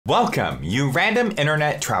Welcome, you random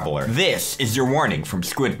internet traveler. This is your warning from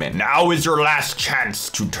SquidMin. Now is your last chance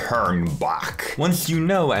to turn back. Once you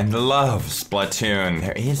know and love Splatoon,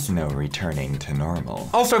 there is no returning to normal.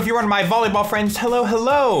 Also, if you're one of my volleyball friends, hello,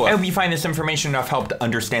 hello. I hope you find this information enough help to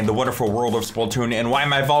understand the wonderful world of Splatoon and why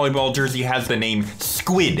my volleyball jersey has the name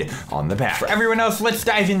Squid on the back. For everyone else, let's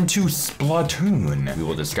dive into Splatoon. We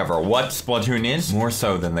will discover what Splatoon is, more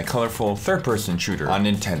so than the colorful third-person shooter on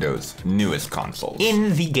Nintendo's newest consoles.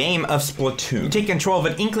 In the game of Splatoon, you take control of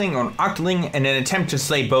an Inkling or an Octoling in an attempt to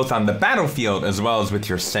slay both on the battlefield as well as with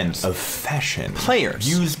your sense of fashion. Players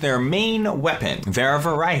use their main weapon, their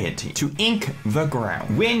variety, to ink the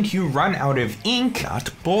ground. When you run out of ink, not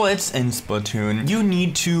bullets in Splatoon, you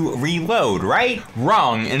need to reload, right?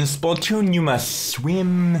 Wrong. In Splatoon, you must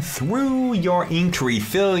swim through your ink to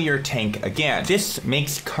refill your tank again. This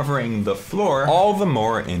makes covering the floor all the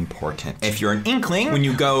more important. If you're an Inkling, when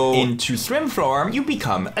you go into swim form, you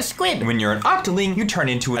become a squid. When you're an Octoling, you turn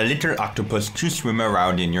into a little octopus to swim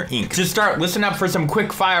around in your ink. To start, listen up for some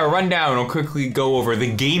quick fire rundown. I'll quickly go over the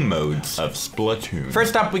game modes of Splatoon.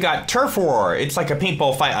 First up, we got Turf War. It's like a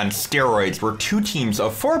paintball fight on steroids where two teams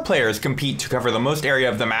of 4 players compete to cover the most area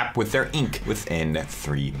of the map with their ink within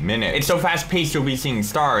 3 minutes. It's so fast paced you'll be seeing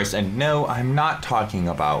stars, and no, I'm not talking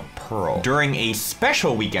about Pearl. During a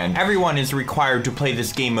special weekend, everyone is required to play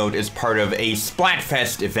this game mode as part of a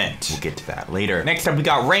SPLATFEST event. We'll get to that later. Next up, we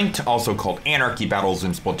got Ranked, also called Anarchy Battles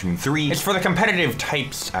in Splatoon 3. It's for the competitive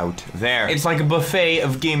types out there. It's like a buffet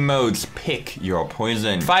of game modes. Pick your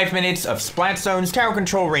poison. 5 minutes of Splat Zones, Tower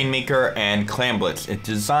Control, RAINMAKER, and CLAM BLITZ. It's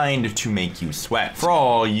designed to make you sweat. For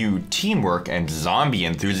all you teamwork and zombie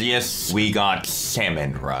enthusiasts, we got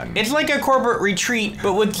Salmon Run. It's like a corporate retreat,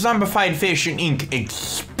 but with zombified fish and ink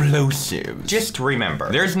explosives. Just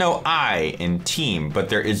remember, there's no I in team, but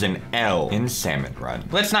there is an L in Salmon Run.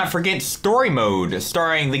 Let's not forget Story Mode,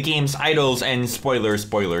 starring the game's idols and spoilers.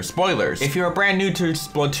 If you're brand new to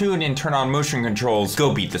Splatoon and turn on motion controls,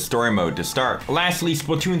 go beat the story mode to start. Lastly,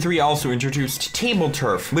 Splatoon 3 also introduced Table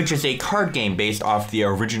Turf, which is a card game based off the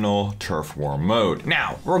original Turf War mode.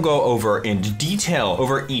 Now, we'll go over in detail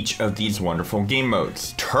over each of these wonderful game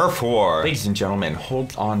modes. Turf War. Ladies and gentlemen,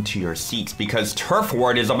 hold on to your seats because Turf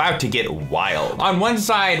War is about to get wild. On one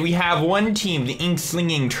side, we have one team, the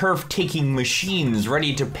ink-slinging, turf-taking machines,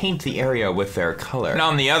 ready to paint the area with their color. And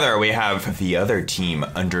on the other, we have the other team,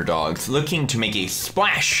 underdogs, looking to make a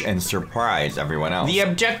splash and surprise everyone else. The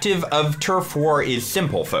objective of Turf War is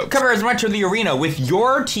simple, folks. Cover as much of the arena with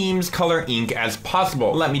your team's color ink as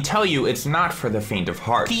possible. Let me tell you, it's not for the faint of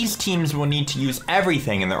heart. These teams will need to use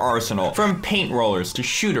everything in their arsenal, from paint rollers to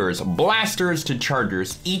shooters, blasters to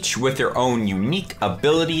chargers, each with their own unique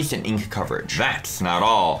abilities and ink coverage. That's not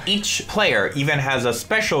all. Each player even has a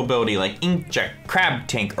special ability like Inkjet, Crab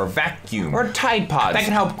Tank, or Vacuum, or Tide Pods that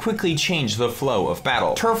can help quickly change the flow of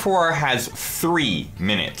battle. Turf War has 3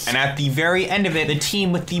 minutes, and at the very end of it, the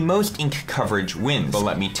team with the most ink coverage wins. But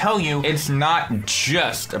let me tell you, it's not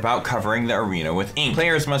just about covering the arena with ink.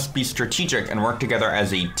 Players must be strategic and work together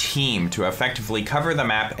as a team to effectively cover the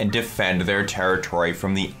map and defend their territory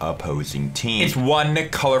from the opposing team. It's one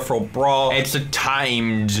colorful brawl. It's a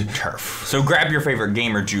timed turf. So grab your favorite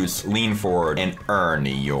gamer juice, lean forward, and earn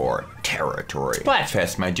your territory.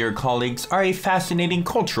 Splatfest, my dear colleagues, are a fascinating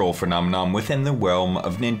cultural phenomenon within the realm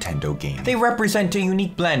of Nintendo games. They represent a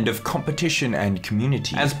unique blend of competition and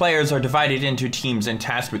community, as players are divided into teams and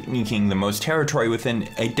tasked with inking the most territory within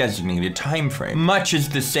a designated time frame. Much is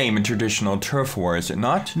the same in traditional Turf War, is it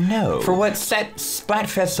not? No. For what sets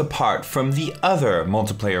Splatfest apart from the other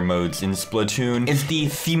multiplayer modes in Splatoon is the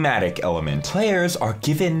thematic element. Players are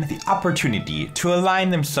given the opportunity to align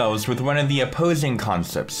themselves with one of the opposing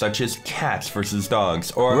concepts, such as cats versus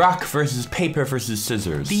dogs, or rock versus paper versus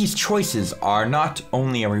scissors. These choices are not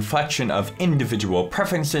only a reflection of individual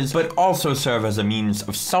preferences, but also serve as a means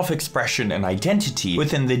of self-expression and identity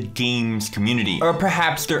within the game's community, or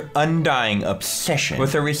perhaps their undying obsession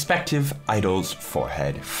with their respective idol's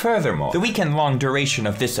forehead. Furthermore, the weekend-long duration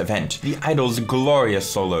of this event, the idol's glorious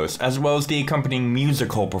solos, as well as the accompanying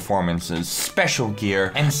musical performances, special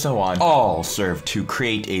gear, and so on, all serve to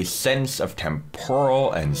create a sense of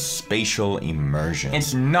temporal and spatial immersion.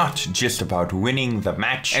 It's not just about winning the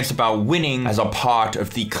match, it's about winning as a part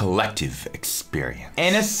of the collective experience.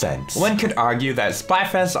 In a sense, one could argue that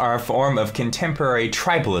Splatfests are a form of contemporary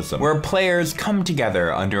tribalism, where players come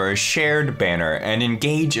together under a shared banner and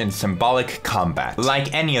engage in symbolic combat.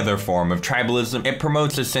 Like any other form of tribalism, it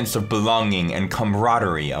promotes a sense of belonging and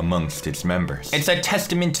camaraderie amongst its members. It's a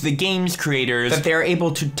testament to the game's creators that they are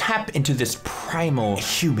able to tap into this primal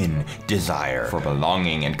human desire for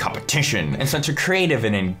belonging and competition in such a creative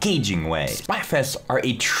and engaging way. Splatfests are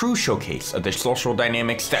a true showcase of the social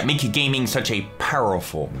dynamics that make gaming such a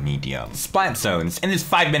powerful medium. Splat zones. In this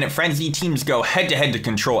 5-minute frenzy, teams go head-to-head to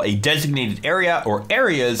control a designated area or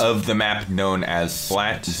areas of the map known as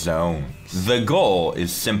splat zones. The goal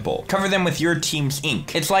is simple. Cover them with your team's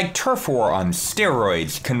ink. It's like turf war on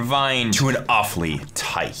steroids, confined to an awfully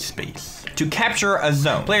tight space. To capture a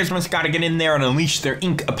zone, players must gotta get in there and unleash their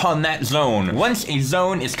ink upon that zone. Once a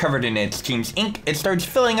zone is covered in its team's ink, it starts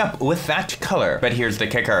filling up with that color. But here's the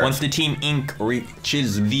kicker. Once the team ink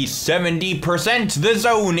reaches the 70%, the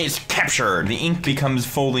zone is captured. The ink becomes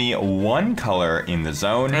fully one color in the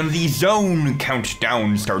zone, and the zone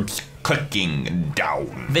countdown starts clicking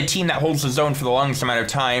down. The team that holds the zone for the longest amount of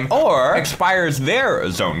time or expires their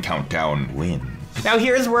zone countdown wins. Now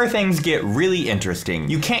here's where things get really interesting.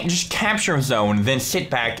 You can't just capture a zone, then sit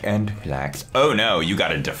back and relax. Oh no, you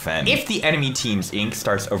gotta defend. If the enemy team's ink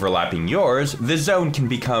starts overlapping yours, the zone can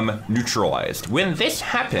become neutralized. When this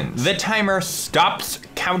happens, the timer stops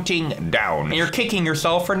counting down, and you're kicking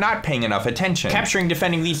yourself for not paying enough attention. Capturing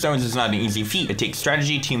defending these zones is not an easy feat. It takes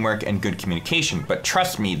strategy, teamwork, and good communication. But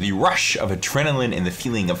trust me, the rush of adrenaline and the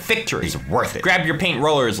feeling of victory is worth it. Grab your paint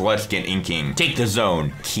rollers, let's get inking. Take the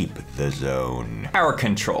zone, keep the zone. Tower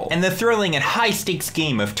control. In the thrilling and high-stakes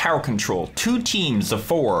game of tower control, 2 teams of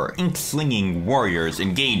 4 ink-slinging warriors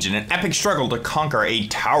engage in an epic struggle to conquer a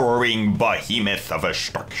towering behemoth of a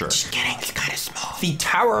structure. Just kidding, it's kind of small. The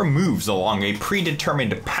tower moves along a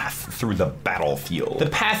predetermined path through the battlefield. The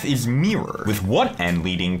path is mirrored, with one end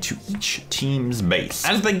leading to each team's base.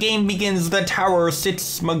 As the game begins, the tower sits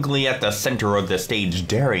smugly at the center of the stage,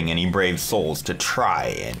 daring any brave souls to try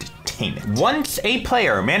and tame it. Once a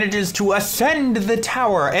player manages to ascend the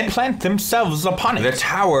tower and plant themselves upon it, the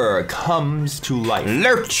tower comes to life,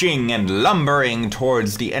 lurching and lumbering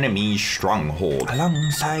towards the enemy's stronghold,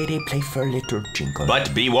 alongside a playful little jingle.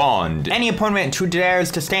 But be warned, any opponent who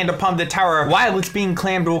dares to stand upon the tower while it's being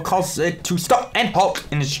clammed will cause it to stop and halt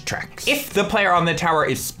in its tracks. If the player on the tower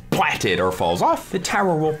is splatted or falls off, the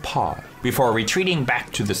tower will pause before retreating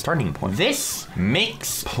back to the starting point. This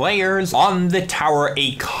makes players on the tower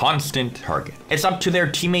a constant target. It's up to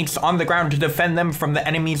their teammates on the ground to defend them from the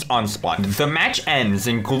enemy's onslaught. The match ends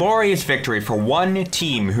in glorious victory for one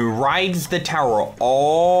team who rides the tower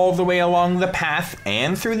all the way along the path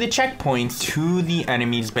and through the checkpoints to the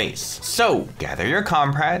enemy's base. So, gather your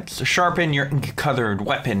comrades, sharpen your ink-colored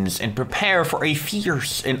weapons, and prepare for a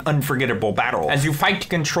fierce and unforgettable battle as you fight to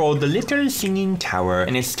control the little singing tower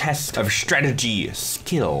in its test of strategy,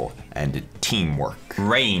 skill, and teamwork.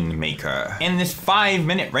 RAINMAKER. In this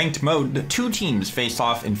 5-minute ranked mode, the 2 teams face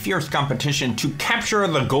off in fierce competition to capture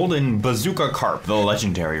the golden bazooka carp, the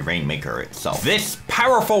legendary RAINMAKER itself. This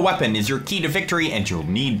powerful weapon is your key to victory, and you'll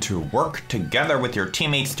need to work together with your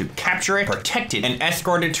teammates to capture it, protect it, and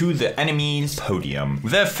escort it to the enemy's podium.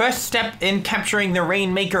 The first step in capturing the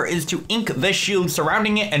RAINMAKER is to ink the shield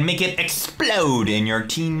surrounding it and make it explode in your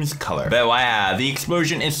team's color. Beware, the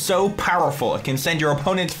explosion is so powerful it can send your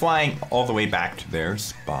opponents flying all the way back to their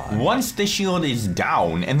spawn. Once the shield is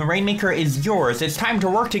down and the RAINMAKER is yours, it's time to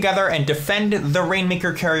work together and defend the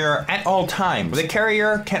RAINMAKER carrier at all times. The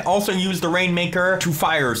carrier can also use the RAINMAKER to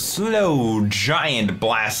fire slow, giant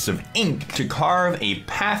blasts of ink to carve a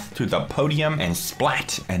path to the podium and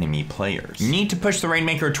splat enemy players. You need to push the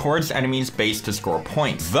RAINMAKER towards the enemy's base to score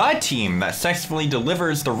points. The team that successfully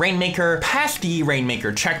delivers the RAINMAKER past the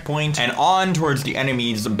RAINMAKER checkpoint and on towards the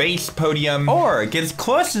enemy's base podium, or gets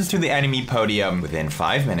closest to the enemy podium within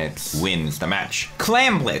 5 minutes, wins the match.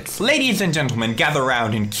 CLAM BLITZ. Ladies and gentlemen, gather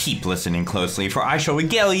around and keep listening closely, for I shall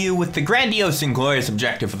regale you with the grandiose and glorious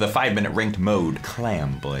objective of the 5-minute ranked mode,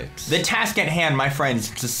 CLAM BLITZ. The task at hand, my friends,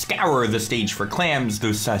 is to scour the stage for clams,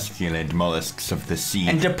 those succulent mollusks of the sea,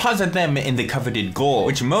 and deposit them in the coveted goal,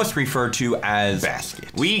 which most refer to as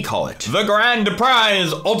basket. We call it the grand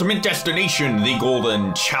prize, ultimate destination, the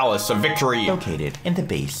golden chalice of victory, located in the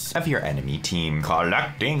base of your enemy team.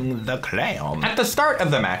 Collecting the clam. At the start of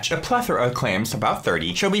the match, a plethora of clams, about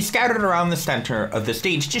 30, shall be scattered around the center of the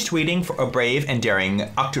stage, just waiting for a brave and daring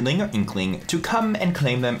octoling or inkling to come and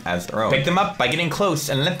claim them as their own. Pick them up by getting close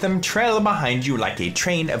and let them trail behind you like a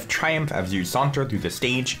train of triumph as you saunter through the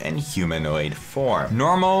stage in humanoid form.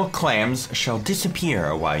 Normal clams shall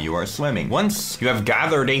disappear while you are swimming. Once you have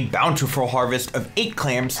gathered a bountiful harvest of 8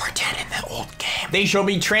 clams, or 10 in the old game, they shall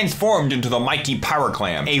be transformed into the mighty power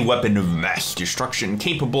clam, a weapon of mass destruction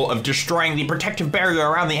capable of destroying the protective barrier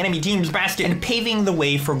around the enemy team's basket and paving the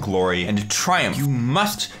way for glory and triumph. You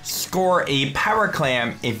must score a power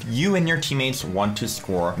clam if you and your teammates want to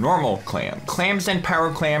score normal clam. Clams and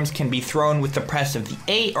power clams can be thrown with the press of the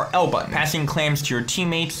A or L button. Passing clams to your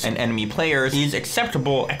teammates and enemy players is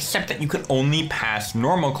acceptable, except that you can only pass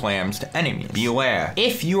normal clams to enemies. Be aware,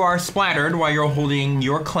 if you are splattered while you're holding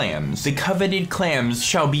your clams, the coveted clams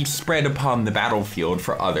shall be spread upon the battlefield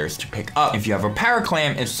for others to pick up. If you have a power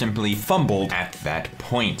clam, it's simply fumbled at that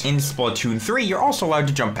point. In Splatoon 3, you're also allowed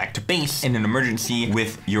to jump back to base in an emergency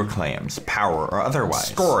with your clams, power or otherwise.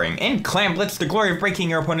 Scoring. In Clam Blitz, the glory of breaking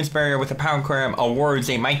your opponent's barrier with a power clam awards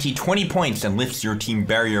a mighty 20 points and lifts your team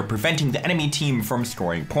barrier, preventing the enemy team from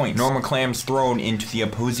scoring points. Normal clams thrown into the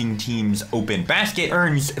opposing team's open basket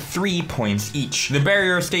earns 3 points each. The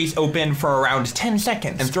barrier stays open for around 10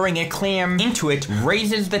 seconds, and throwing a clam into it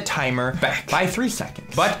raises the timer back by 3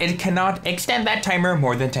 seconds. But it cannot extend that timer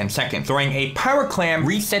more than 10 seconds. Throwing a power clam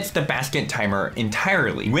resets the basket timer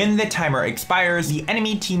entirely. When the timer expires, the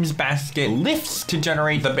enemy team's basket lifts to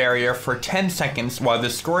generate the barrier for 10 seconds while the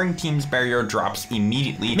scoring team's barrier drops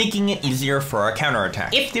immediately, making it easier for a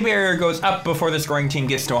counterattack. If the barrier goes up before the scoring team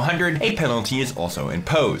gets to 100, a penalty is also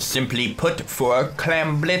imposed. Simply put, for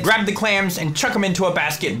Clam Blitz, grab the clams and chuck them into a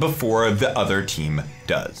basket before the other team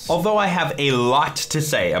does. Although I have a lot to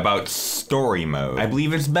say about story mode, I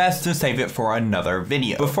believe it's best to save it for another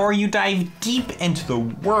video. Before you dive deep into the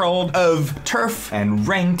world of turf and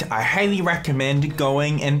ranked, I highly recommend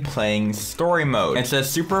going and playing story mode. It's a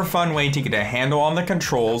super fun way to get a handle on the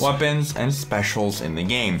controls, weapons, and specials in the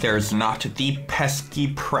game. There's not the pesky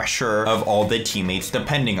pressure of all the teammates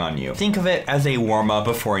depending on you. Think of it as a warm-up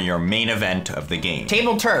before your main event of the game.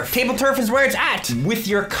 Table turf. Table turf is where it's at! With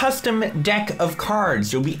your custom deck of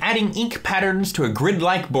cards, you'll be adding ink patterns to a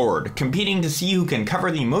grid-like board, competing to see who can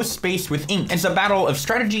cover the most space with ink. It's a battle of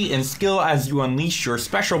strategy and skill as you unleash your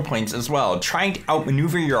special points as well, trying to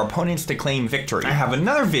outmaneuver your opponents to claim victory. I have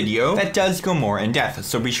another video that does go more in depth,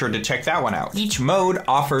 so be sure to check that one out. Each mode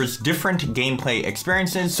offers different gameplay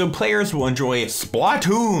experiences, so players will enjoy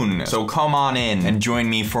Splatoon. So come on in and join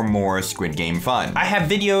me for more Squid Game fun. I have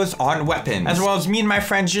videos on weapons, as well as me and my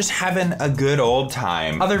friends just having a good old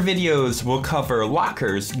time. Other videos will cover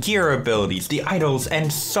lockers, gear abilities, the idols,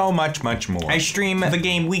 and so much more. I stream the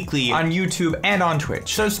game weekly on YouTube and on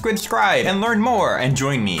Twitch, so subscribe and learn more and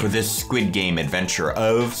join me for this Squid Game adventure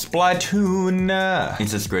of Splatoon.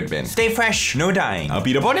 It's aSquidMin. Stay fresh, no dying. I'll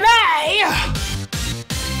be the boy today!